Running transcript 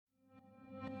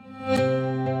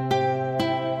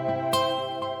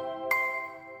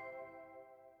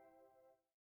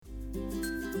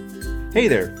Hey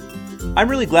there! I'm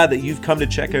really glad that you've come to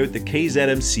check out the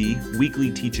KZMC weekly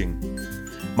teaching.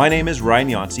 My name is Ryan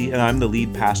Yancey and I'm the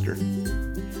lead pastor.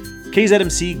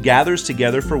 KZMC gathers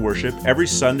together for worship every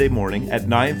Sunday morning at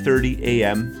 9:30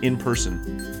 a.m. in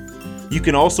person. You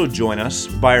can also join us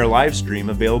by our live stream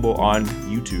available on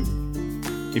YouTube.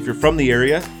 If you're from the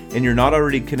area and you're not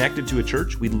already connected to a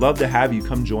church, we'd love to have you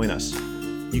come join us.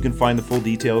 You can find the full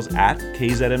details at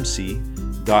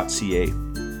kzmc.ca.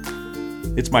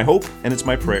 It's my hope and it's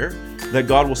my prayer that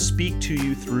God will speak to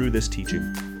you through this teaching.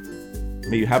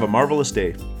 May you have a marvelous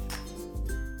day.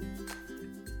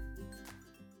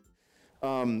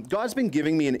 God's been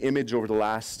giving me an image over the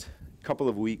last couple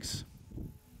of weeks.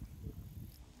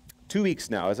 2 weeks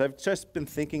now, as I've just been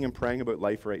thinking and praying about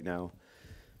life right now.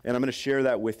 And I'm going to share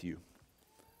that with you.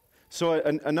 So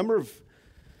it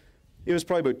was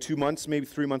probably about 2 months, maybe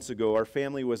 3 months ago, our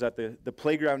family was at the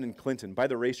playground in Clinton by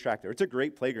the racetrack there. It's a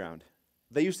great playground.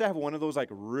 They used to have one of those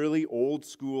really old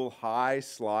school high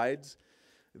slides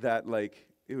that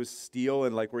it was steel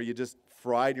and where you just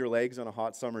fried your legs on a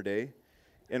hot summer day.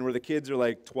 And where the kids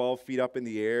are 12 feet up in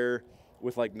the air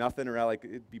with nothing around,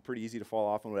 it'd be pretty easy to fall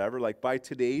off and whatever. By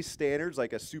today's standards,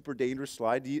 a super dangerous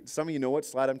slide. Some of you know what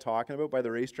slide I'm talking about by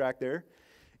the racetrack there?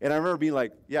 And I remember being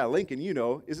yeah, Lincoln,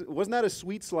 wasn't that a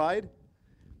sweet slide?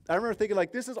 I remember thinking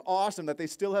this is awesome that they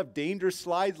still have dangerous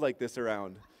slides like this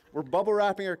around. We're bubble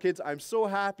wrapping our kids. I'm so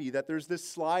happy that there's this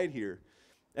slide here.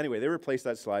 Anyway, they replaced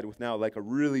that slide with now a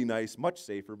really nice, much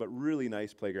safer, but really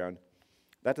nice playground.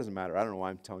 That doesn't matter. I don't know why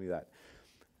I'm telling you that.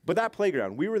 But that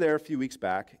playground, we were there a few weeks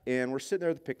back, and we're sitting there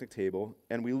at the picnic table,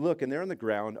 and we look, and there on the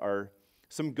ground are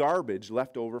some garbage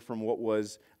left over from what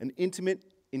was an intimate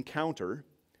encounter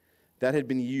that had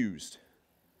been used.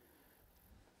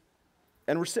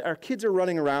 And our kids are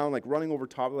running around, running over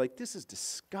top of this is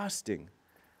disgusting.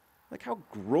 How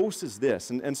gross is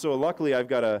this? And so luckily I've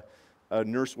got a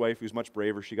nurse wife who's much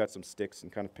braver. She got some sticks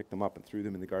and kind of picked them up and threw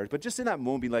them in the garbage. But just in that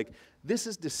moment, being this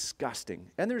is disgusting.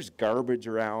 And there's garbage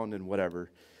around and whatever.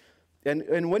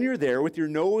 And when you're there with your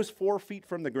nose 4 feet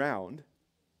from the ground,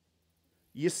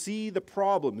 you see the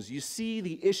problems, you see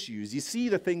the issues, you see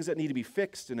the things that need to be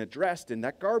fixed and addressed, and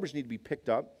that garbage need to be picked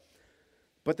up.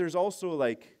 But there's also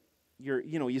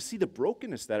you see the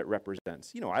brokenness that it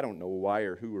represents. I don't know why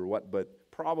or who or what, but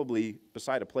probably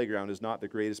beside a playground is not the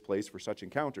greatest place for such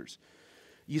encounters.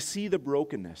 You see the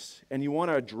brokenness, and you want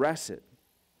to address it,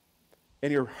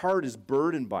 and your heart is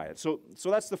burdened by it. So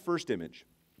that's the first image.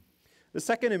 The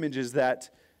second image is that,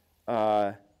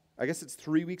 I guess it's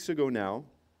 3 weeks ago now,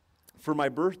 for my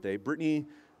birthday, Brittany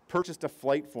purchased a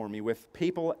flight for me with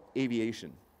Papal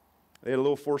Aviation. They had a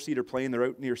little four-seater plane. They're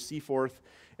out near Seaforth,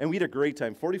 and we had a great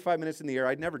time. 45 minutes in the air.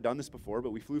 I'd never done this before,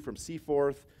 but we flew from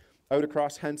Seaforth out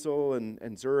across Hensel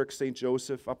and Zurich, St.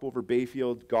 Joseph, up over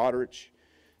Bayfield, Goderich,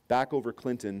 back over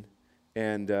Clinton,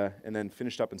 and then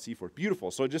finished up in Seaforth.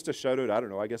 Beautiful. So just a shout-out, I don't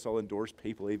know, I guess I'll endorse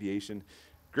Papal Aviation.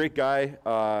 Great guy,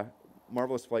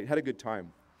 marvelous flight, had a good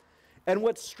time. And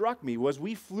what struck me was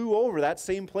we flew over that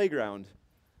same playground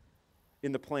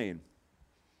in the plane,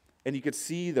 and you could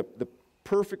see the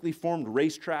perfectly formed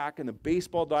racetrack and the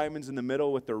baseball diamonds in the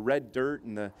middle with the red dirt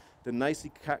and the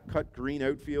nicely cut green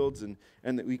outfields,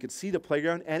 and we could see the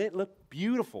playground, and it looked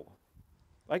beautiful.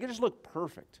 It just looked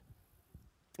perfect.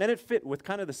 And it fit with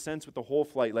kind of the sense with the whole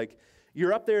flight.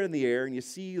 You're up there in the air, and you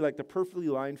see the perfectly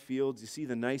lined fields, you see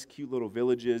the nice, cute little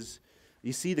villages,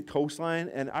 you see the coastline,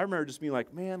 and I remember just being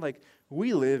man,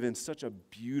 we live in such a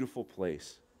beautiful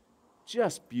place.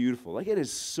 Just beautiful. It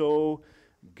is so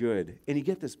good. And you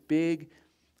get this big,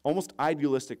 almost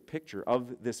idealistic picture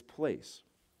of this place.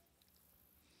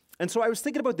 And so I was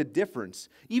thinking about the difference,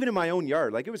 even in my own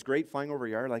yard. It was great flying over a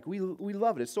yard. We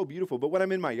love it. It's so beautiful. But when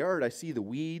I'm in my yard, I see the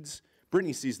weeds.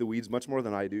 Brittany sees the weeds much more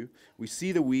than I do. We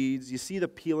see the weeds. You see the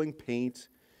peeling paint.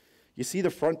 You see the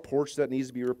front porch that needs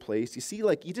to be replaced. You see,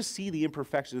 you just see the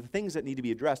imperfections, the things that need to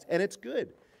be addressed. And it's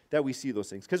good that we see those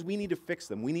things because we need to fix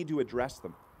them. We need to address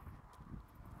them.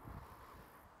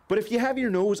 But if you have your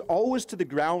nose always to the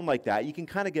ground like that, you can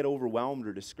kind of get overwhelmed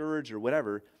or discouraged or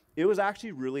whatever. It was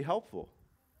actually really helpful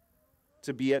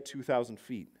to be at 2,000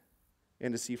 feet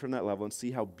and to see from that level and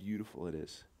see how beautiful it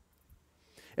is.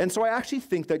 And so I actually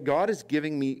think that God has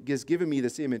given me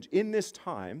this image in this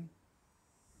time.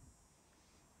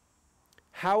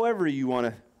 However you want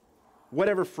to,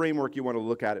 whatever framework you want to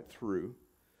look at it through.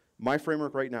 My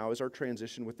framework right now is our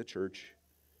transition with the church,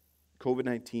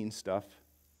 COVID-19 stuff.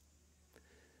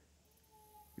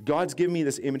 God's given me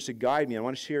this image to guide me. I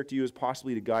want to share it to you as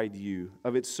possibly to guide you.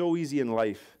 It's so easy in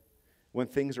life when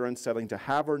things are unsettling to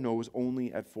have our nose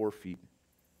only at 4 feet.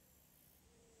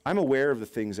 I'm aware of the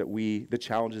things that the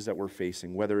challenges that we're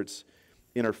facing, whether it's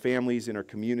in our families, in our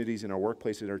communities, in our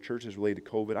workplaces, in our churches related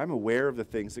to COVID. I'm aware of the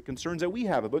things, the concerns that we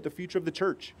have about the future of the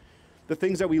church. The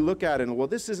things that we look at and, well,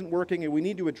 this isn't working and we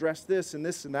need to address this and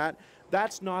this and that.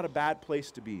 That's not a bad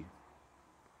place to be.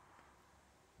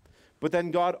 But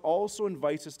then God also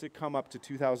invites us to come up to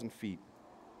 2,000 feet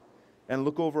and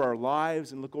look over our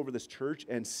lives and look over this church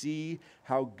and see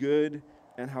how good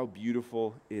and how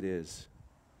beautiful it is.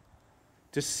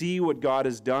 To see what God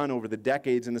has done over the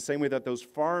decades in the same way that those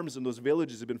farms and those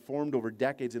villages have been formed over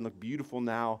decades and look beautiful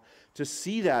now. To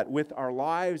see that with our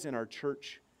lives and our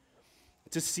church.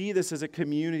 To see this as a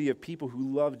community of people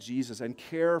who love Jesus and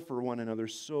care for one another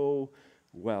so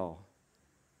well.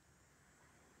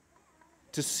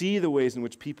 To see the ways in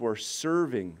which people are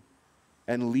serving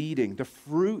and leading, the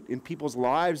fruit in people's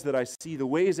lives that I see, the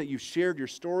ways that you've shared your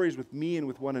stories with me and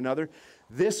with one another.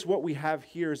 This, what we have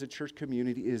here as a church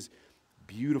community, is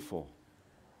beautiful.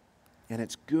 And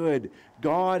it's good.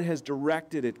 God has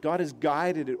directed it. God has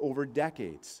guided it over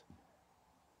decades.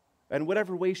 And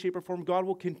whatever way, shape, or form, God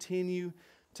will continue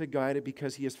to guide it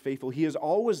because He is faithful. He has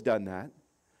always done that.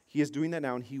 He is doing that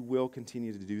now, and He will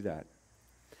continue to do that.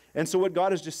 And so what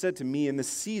God has just said to me in this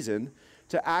season,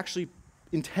 to actually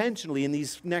intentionally in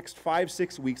these next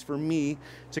 5-6 weeks for me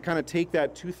to kind of take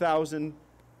that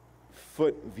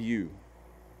 2,000-foot view.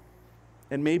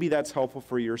 And maybe that's helpful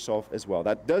for yourself as well.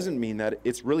 That doesn't mean that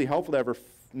it's really helpful to have a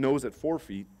nose at 4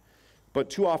 feet, but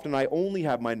too often I only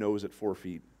have my nose at 4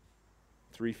 feet,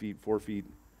 3 feet, 4 feet,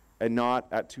 and not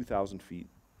at 2,000 feet.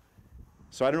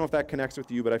 So I don't know if that connects with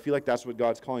you, but I feel like that's what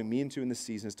God's calling me into in this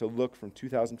season, is to look from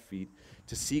 2,000 feet,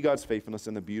 to see God's faithfulness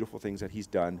and the beautiful things that He's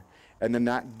done, and then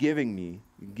that giving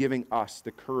us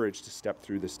the courage to step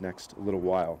through this next little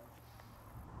while.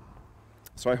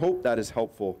 So I hope that is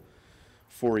helpful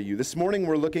for you. This morning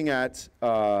we're looking at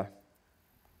the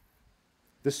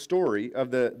story of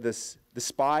the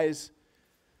spies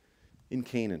in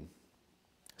Canaan.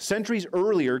 Centuries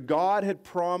earlier, God had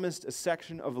promised a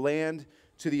section of land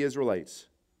to the Israelites.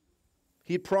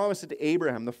 He had promised it to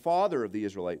Abraham, the father of the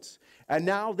Israelites. And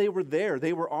now they were there.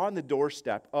 They were on the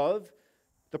doorstep of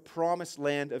the promised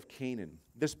land of Canaan.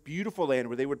 This beautiful land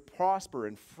where they would prosper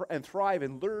and thrive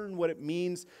and learn what it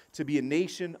means to be a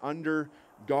nation under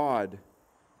God,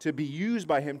 to be used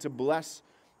by Him to bless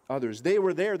others. They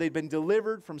were there. They'd been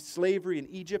delivered from slavery in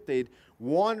Egypt. They'd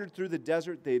wandered through the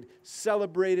desert. They'd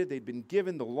celebrated. They'd been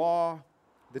given the law,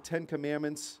 the 10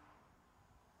 Commandments.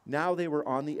 Now they were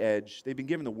on the edge. They'd been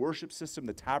given the worship system,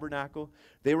 the tabernacle.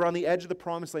 They were on the edge of the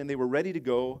promised land. They were ready to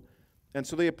go. And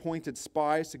so they appointed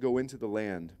spies to go into the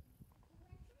land.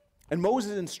 And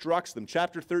Moses instructs them.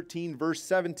 Chapter 13, verse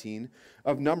 17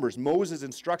 of Numbers. Moses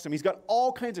instructs them. He's got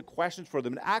all kinds of questions for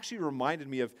them. It actually reminded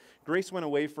me of Grace went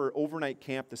away for overnight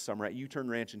camp this summer at U-Turn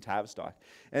Ranch in Tavistock.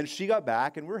 And she got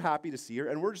back, and we're happy to see her.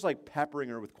 And we're just like peppering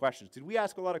her with questions. Did we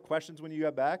ask a lot of questions when you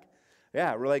got back?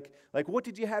 Yeah, we're like, what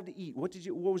did you have to eat? What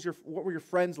were your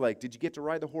friends like? Did you get to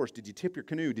ride the horse? Did you tip your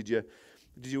canoe? Did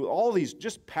you all these,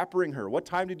 just peppering her? What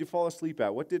time did you fall asleep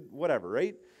at? Whatever,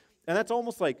 right? And that's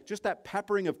almost like just that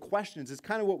peppering of questions is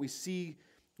kind of what we see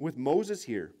with Moses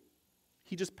here.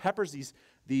 He just peppers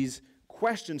these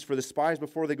questions for the spies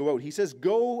before they go out. He says,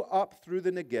 go up through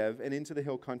the Negev and into the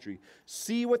hill country.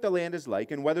 See what the land is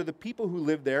like and whether the people who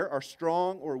live there are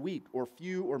strong or weak or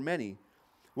few or many.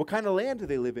 What kind of land do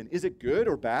they live in? Is it good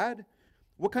or bad?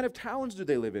 What kind of towns do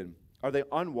they live in? Are they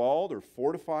unwalled or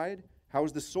fortified? How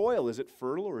is the soil? Is it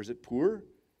fertile or is it poor?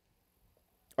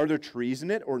 Are there trees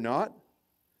in it or not?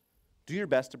 Do your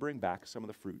best to bring back some of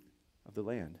the fruit of the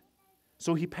land.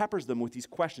 So he peppers them with these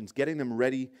questions, getting them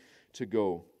ready to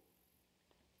go.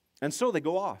 And so they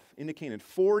go off into Canaan,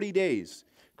 40 days,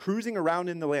 cruising around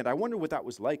in the land. I wonder what that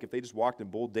was like, if they just walked in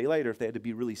bold daylight or if they had to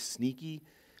be really sneaky,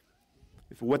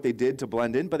 if what they did to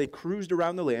blend in. But they cruised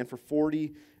around the land for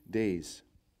 40 days.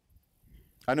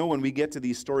 I know when we get to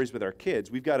these stories with our kids,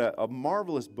 we've got a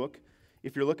marvelous book.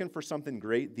 If you're looking for something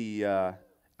great, the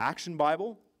Action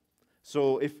Bible.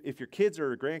 So if your kids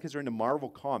or grandkids are into Marvel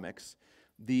Comics,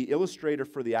 the illustrator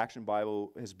for the Action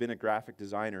Bible has been a graphic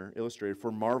designer, illustrator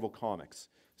for Marvel Comics.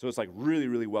 So it's like really,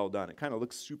 really well done. It kind of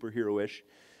looks superhero-ish.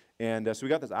 And so we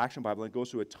got this Action Bible, and it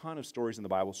goes through a ton of stories in the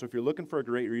Bible. So if you're looking for a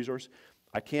great resource,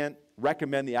 I can't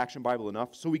recommend the Action Bible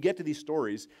enough. So we get to these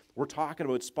stories. We're talking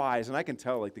about spies, and I can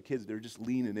tell, like, the kids, they're just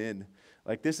leaning in.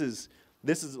 Like, this is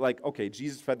like, okay,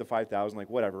 Jesus fed the 5,000, like,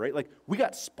 whatever, right? Like, we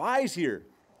got spies here.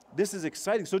 This is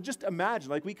exciting. So just imagine,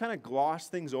 like, we kind of gloss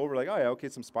things over, like, oh, yeah, okay,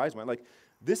 some spies might. Like,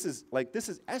 this is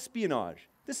espionage.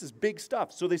 This is big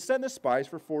stuff. So they send the spies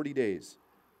for 40 days.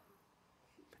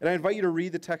 And I invite you to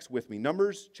read the text with me.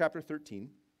 Numbers chapter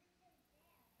 13,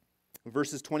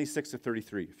 verses 26 to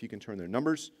 33, if you can turn there.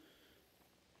 Numbers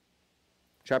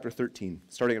chapter 13,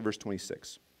 starting at verse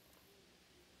 26.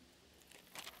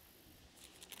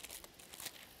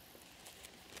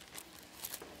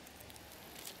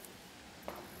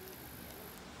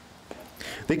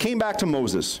 They came back to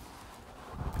Moses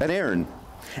and Aaron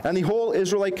and the whole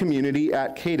Israelite community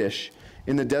at Kadesh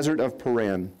in the desert of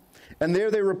Paran. And there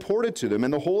they reported to them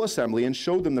and the whole assembly and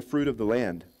showed them the fruit of the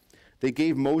land. They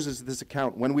gave Moses this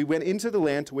account. When we went into the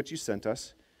land to which you sent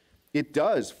us, it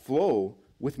does flow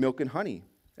with milk and honey.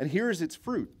 And here is its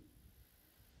fruit.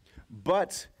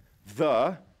 But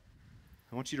I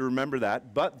want you to remember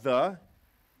that, but the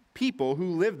people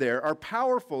who live there are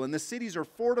powerful, and the cities are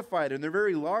fortified, and they're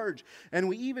very large. And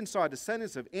we even saw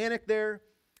descendants of Anak there.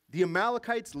 The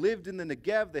Amalekites lived in the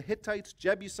Negev. The Hittites,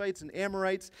 Jebusites, and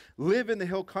Amorites live in the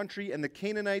hill country, and the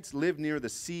Canaanites live near the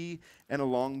sea and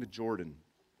along the Jordan.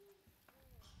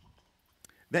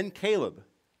 Then Caleb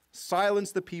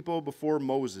silenced the people before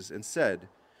Moses and said,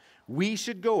 we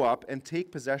should go up and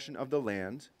take possession of the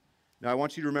land. Now I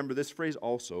want you to remember this phrase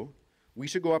also. We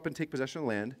should go up and take possession of the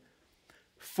land,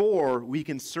 for we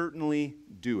can certainly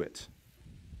do it.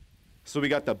 So we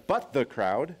got the but the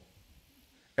crowd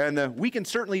and the we can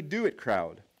certainly do it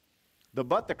crowd. The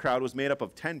but the crowd was made up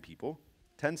of 10 people,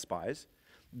 10 spies.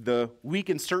 The we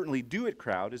can certainly do it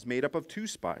crowd is made up of 2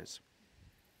 spies.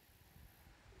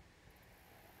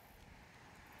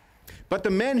 But the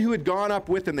men who had gone up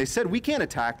with them, they said, we can't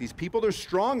attack these people. They're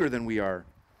stronger than we are.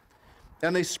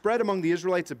 And they spread among the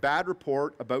Israelites a bad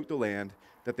report about the land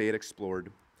that they had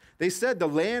explored. They said, the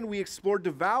land we explored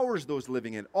devours those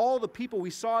living in. All the people we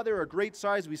saw there are great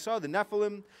size. We saw the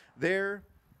Nephilim there,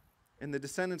 and the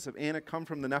descendants of Anak come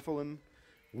from the Nephilim.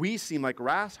 We seem like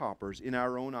grasshoppers in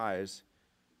our own eyes,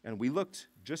 and we looked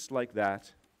just like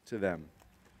that to them.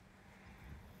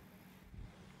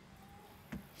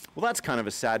 Well, that's kind of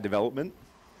a sad development.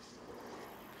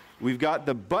 We've got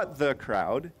the but the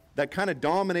crowd that kind of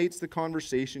dominates the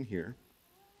conversation here.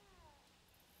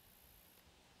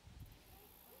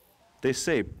 They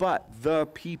say, but the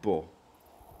people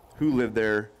who live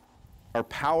there are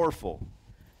powerful,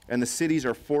 and the cities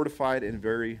are fortified and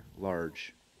very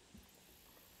large.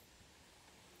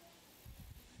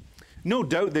 No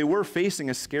doubt they were facing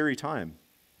a scary time.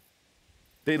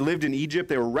 They lived in Egypt,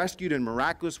 they were rescued in a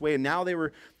miraculous way, and now they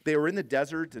were in the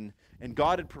desert, and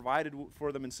God had provided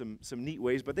for them in some neat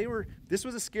ways, but this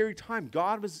was a scary time.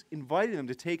 God was inviting them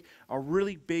to take a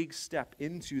really big step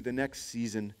into the next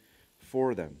season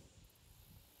for them.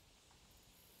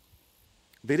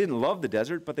 They didn't love the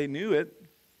desert, but they knew it.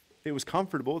 It was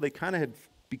comfortable. They kind of had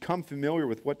become familiar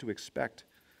with what to expect.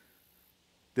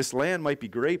 This land might be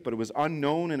great, but it was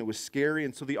unknown and it was scary,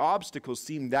 and so the obstacles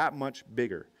seemed that much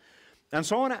bigger. And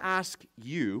so I want to ask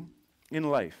you in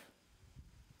life,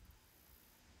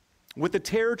 with the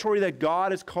territory that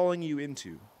God is calling you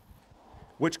into,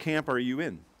 which camp are you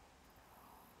in?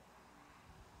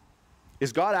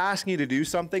 Is God asking you to do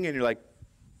something and you're like,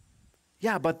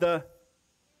 yeah, but the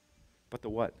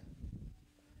what?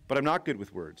 But I'm not good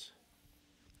with words.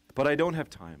 But I don't have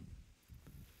time.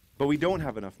 But we don't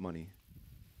have enough money.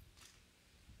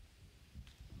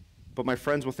 But my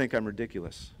friends will think I'm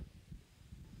ridiculous.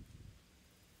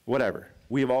 Whatever.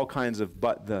 We have all kinds of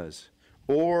but thus.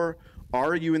 Or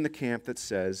are you in the camp that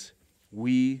says,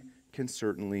 we can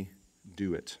certainly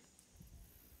do it?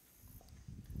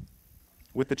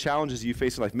 With the challenges you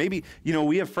face in life. Maybe,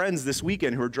 we have friends this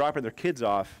weekend who are dropping their kids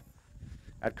off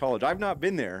at college. I've not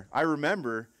been there. I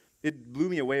remember it blew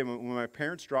me away when my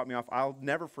parents dropped me off. I'll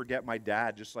never forget my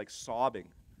dad just like sobbing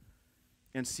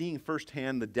and seeing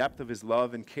firsthand the depth of his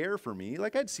love and care for me.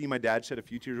 Like I'd seen my dad shed a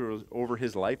few tears over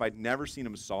his life. I'd never seen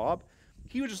him sob.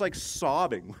 He was just like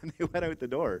sobbing when they went out the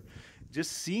door.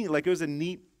 Just seeing, like it was a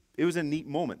neat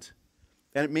moment.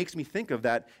 And it makes me think of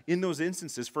that in those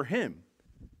instances for him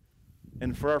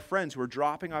and for our friends who are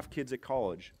dropping off kids at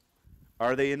college.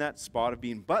 Are they in that spot of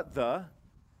being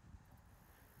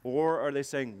or are they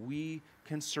saying, we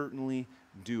can certainly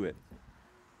do it?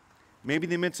 Maybe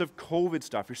in the midst of COVID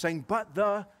stuff, you're saying,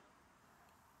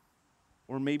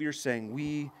 or maybe you're saying,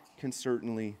 we can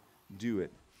certainly do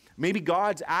it. Maybe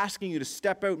God's asking you to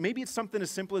step out. Maybe it's something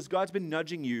as simple as God's been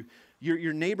nudging you.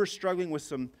 Your neighbor's struggling with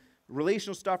some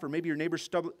relational stuff, or maybe your neighbor's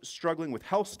struggling with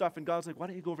health stuff, and God's like, why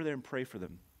don't you go over there and pray for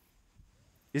them?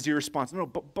 Is your response, no,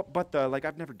 but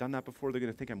I've never done that before. They're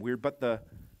going to think I'm weird, but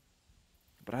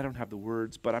I don't have the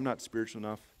words, but I'm not spiritual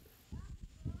enough.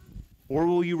 Or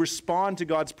will you respond to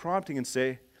God's prompting and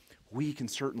say, we can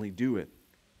certainly do it?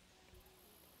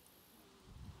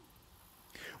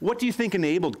 What do you think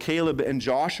enabled Caleb and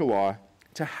Joshua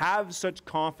to have such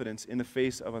confidence in the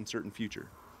face of uncertain future?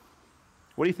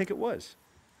 What do you think it was?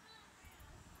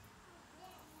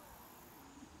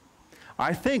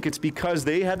 I think it's because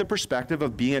they had the perspective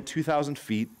of being at 2,000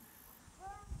 feet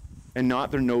and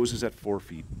not their noses at 4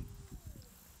 feet.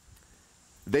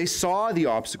 They saw the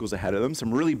obstacles ahead of them,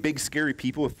 some really big, scary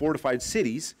people with fortified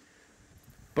cities,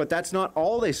 but that's not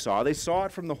all they saw. They saw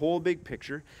it from the whole big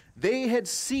picture. They had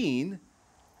seen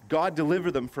God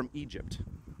deliver them from Egypt.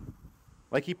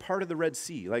 Like he parted the Red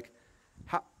Sea. Like,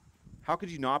 how could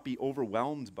you not be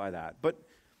overwhelmed by that?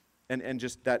 And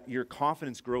just that your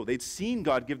confidence grow. They'd seen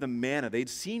God give them manna. They'd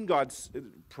seen God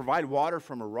provide water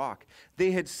from a rock.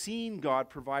 They had seen God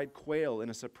provide quail in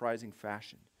a surprising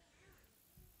fashion.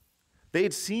 They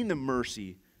had seen the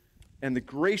mercy and the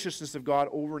graciousness of God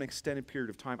over an extended period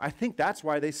of time. I think that's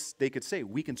why they could say,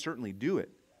 we can certainly do it.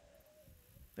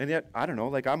 And yet, I don't know,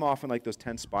 like I'm often like those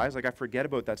 10 spies. Like I forget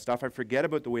about that stuff. I forget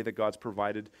about the way that God's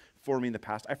provided for me in the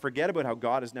past. I forget about how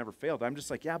God has never failed. I'm just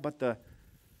like, yeah, but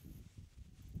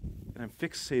and I'm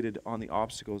fixated on the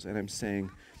obstacles and I'm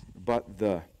saying,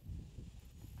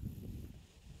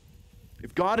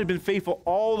 if God had been faithful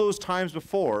all those times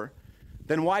before,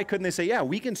 then why couldn't they say, yeah,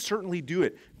 we can certainly do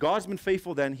it. God's been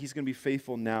faithful then, he's going to be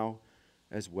faithful now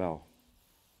as well.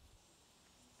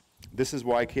 This is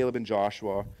why Caleb and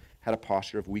Joshua had a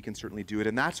posture of we can certainly do it.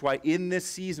 And that's why in this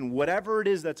season, whatever it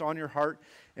is that's on your heart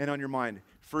and on your mind,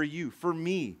 for you, for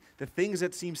me, the things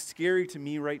that seem scary to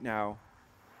me right now,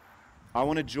 I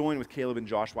want to join with Caleb and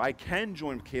Joshua. I can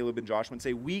join with Caleb and Joshua and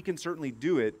say we can certainly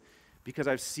do it because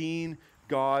I've seen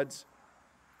God's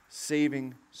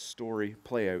saving story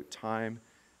play out time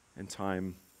and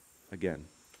time again.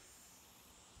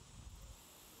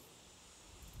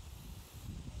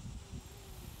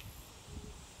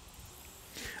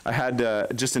 I had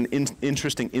just an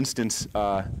interesting instance.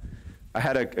 I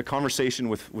had a conversation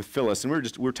with Phyllis, and we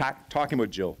were talking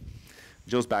about Jill.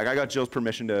 Jill's back. I got Jill's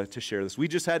permission to share this.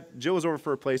 Jill was over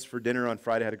for a place for dinner on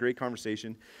Friday, had a great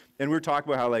conversation, and we were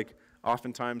talking about how, like,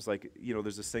 oftentimes, like, you know,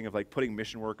 there's this thing of, like, putting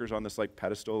mission workers on this, like,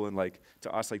 pedestal, and, like,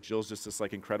 to us, like, Jill's just this,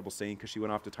 like, incredible saint because she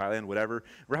went off to Thailand, whatever.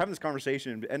 We're having this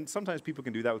conversation, and sometimes people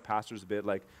can do that with pastors a bit.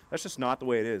 Like, that's just not the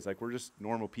way it is. Like, we're just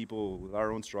normal people with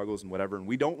our own struggles and whatever, and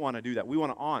we don't want to do that. We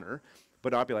want to honor,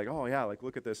 but not be like, oh, yeah, like,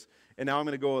 look at this. And now I'm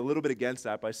going to go a little bit against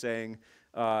that by saying,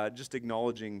 just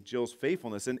acknowledging Jill's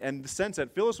faithfulness. And the sense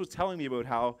that Phyllis was telling me about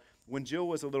how when Jill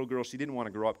was a little girl, she didn't want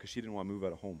to grow up because she didn't want to move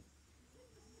out of home.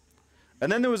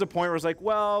 And then there was a point where I was like,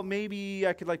 well, maybe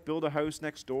I could, like, build a house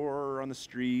next door or on the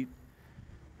street.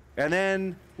 And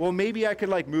then, well, maybe I could,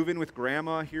 like, move in with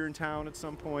grandma here in town at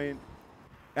some point.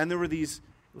 And there were these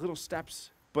little steps,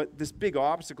 but this big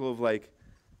obstacle of, like,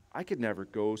 I could never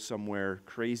go somewhere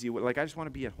crazy. Like, I just want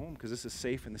to be at home because this is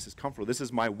safe and this is comfortable. This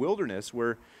is my wilderness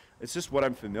where it's just what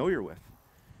I'm familiar with.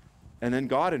 And then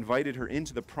God invited her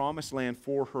into the promised land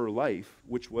for her life,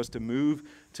 which was to move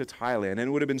to Thailand. And it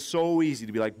would have been so easy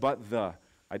to be like,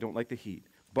 I don't like the heat.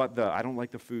 I don't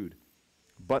like the food.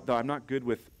 I'm not good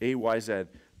with A, Y, Z.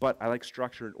 But I like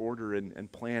structure and order and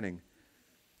planning.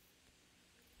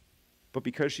 But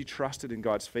because she trusted in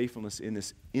God's faithfulness in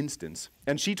this instance,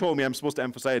 and she told me, I'm supposed to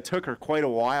emphasize, it took her quite a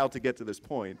while to get to this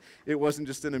point. It wasn't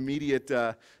just an immediate,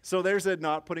 so there's a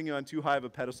not putting you on too high of a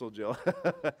pedestal, Jill.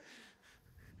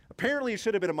 Apparently, it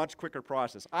should have been a much quicker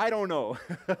process. I don't know.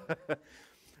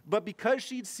 But because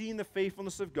she'd seen the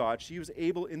faithfulness of God, she was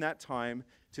able in that time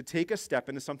to take a step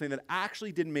into something that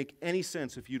actually didn't make any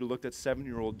sense if you'd looked at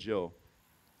 7-year-old Jill.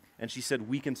 And she said,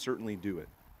 we can certainly do it.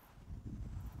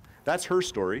 That's her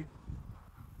story.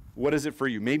 What is it for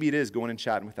you? Maybe it is going and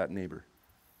chatting with that neighbor.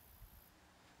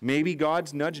 Maybe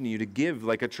God's nudging you to give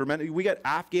like a tremendous... We got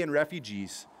Afghan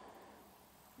refugees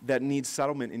that need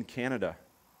settlement in Canada.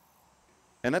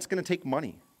 And that's going to take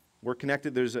money. We're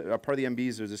connected. There's a part of the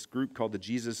MBs, there's this group called the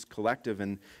Jesus Collective,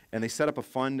 and they set up a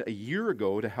fund a year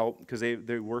ago to help, because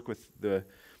they work with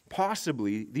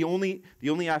possibly the only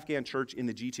Afghan church in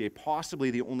the GTA, possibly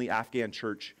the only Afghan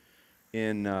church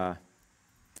in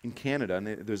Canada. And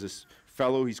there's this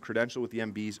fellow, he's credentialed with the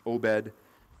MBs, Obed,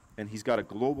 and he's got a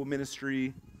global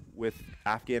ministry with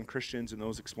Afghan Christians and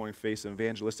those exploring faith and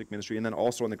evangelistic ministry, and then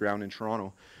also on the ground in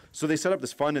Toronto. So they set up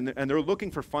this fund, and they're looking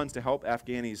for funds to help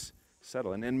Afghanis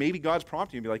settle. And maybe God's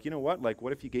prompting you to be like, you know what? Like,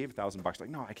 what if you gave $1,000? Like,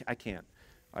 no, I can't.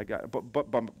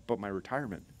 But my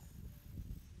retirement.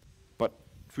 But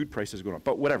food prices are going up.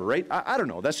 But whatever, right? I don't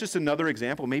know. That's just another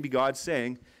example. Maybe God's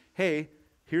saying, hey,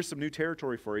 here's some new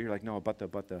territory for you. You're like, no, but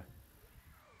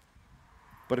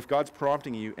if God's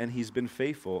prompting you and he's been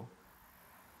faithful,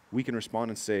 we can respond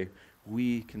and say,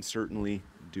 we can certainly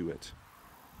do it.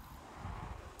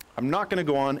 I'm not going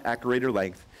to go on at greater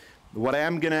length. What I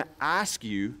am going to ask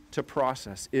you to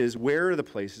process is, where are the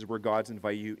places where God's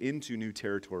invited you into new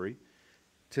territory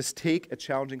to take a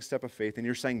challenging step of faith, and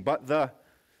you're saying,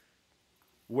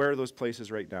 Where are those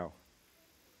places right now?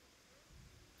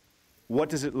 What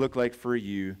does it look like for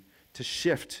you to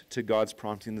shift to God's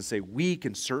prompting and say, we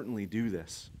can certainly do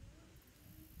this?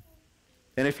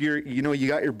 And if you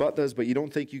got your butt does, but you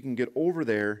don't think you can get over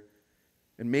there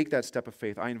and make that step of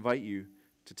faith, I invite you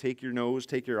to take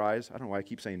your eyes, I don't know why I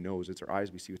keep saying nose, it's our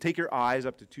eyes we see. Take your eyes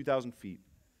up to 2,000 feet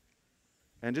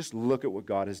and just look at what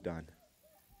God has done.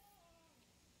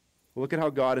 Look at how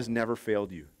God has never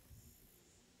failed you.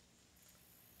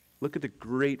 Look at the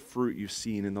great fruit you've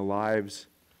seen in the lives,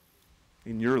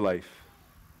 in your life,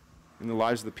 in the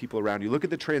lives of the people around you. Look at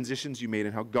the transitions you made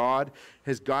and how God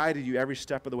has guided you every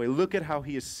step of the way. Look at how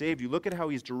he has saved you. Look at how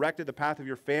he's directed the path of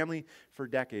your family for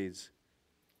decades.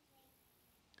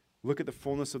 Look at the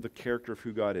fullness of the character of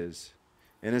who God is.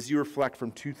 And as you reflect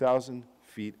from 2,000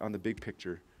 feet on the big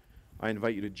picture, I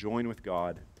invite you to join with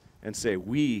God and say,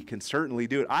 we can certainly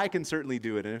do it. I can certainly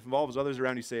do it. And if it involves others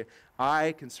around you, say,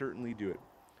 I can certainly do it.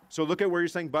 So look at where you're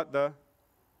saying, but the.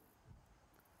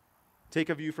 Take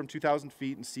a view from 2,000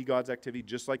 feet and see God's activity,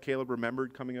 just like Caleb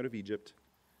remembered coming out of Egypt.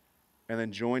 And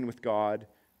then join with God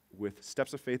with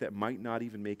steps of faith that might not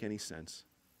even make any sense.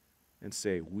 And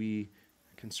say, we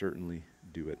can certainly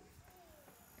do it.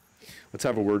 Let's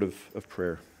have a word of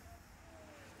prayer.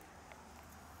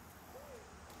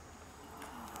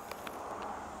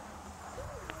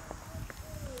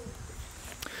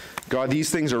 God, these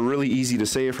things are really easy to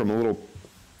say from a little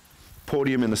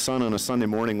podium in the sun on a Sunday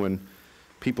morning when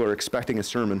people are expecting a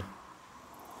sermon.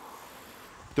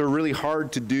 They're really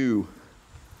hard to do.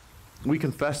 We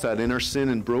confess that in our sin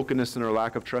and brokenness and our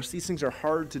lack of trust. These things are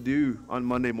hard to do on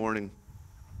Monday morning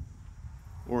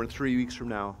or in 3 weeks from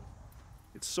now.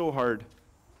 It's so hard.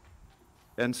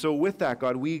 And so with that,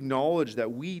 God, we acknowledge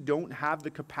that we don't have the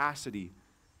capacity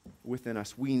within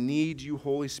us. We need you,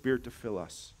 Holy Spirit, to fill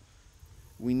us.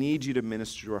 We need you to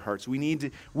minister to our hearts. We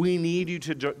need you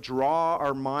to draw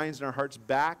our minds and our hearts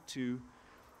back to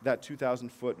that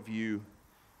 2,000-foot view,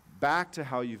 back to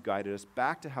how you've guided us,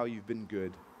 back to how you've been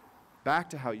good, back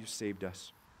to how you've saved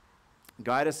us.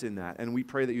 Guide us in that, and we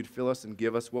pray that you'd fill us and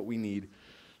give us what we need.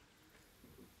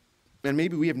 And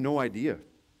maybe we have no idea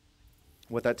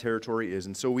what that territory is,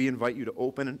 and so we invite you to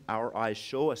open our eyes.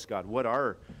 Show us, God, what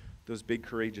are those big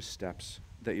courageous steps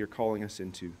that you're calling us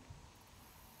into.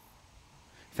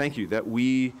 Thank you that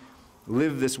we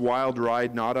live this wild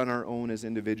ride not on our own as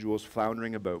individuals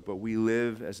floundering about, but we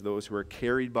live as those who are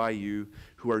carried by you,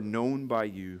 who are known by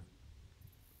you,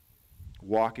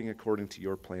 walking according to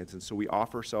your plans. And so we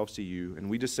offer ourselves to you, and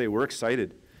we just say we're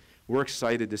excited. We're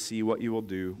excited to see what you will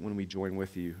do when we join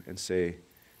with you and say,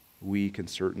 we can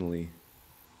certainly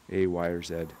A, Y, or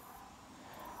Z.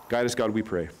 Guide us, God, we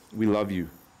pray. We love you.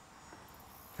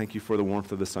 Thank you for the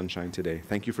warmth of the sunshine today.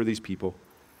 Thank you for these people.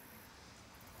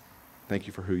 Thank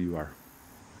you for who you are.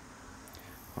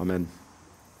 Amen.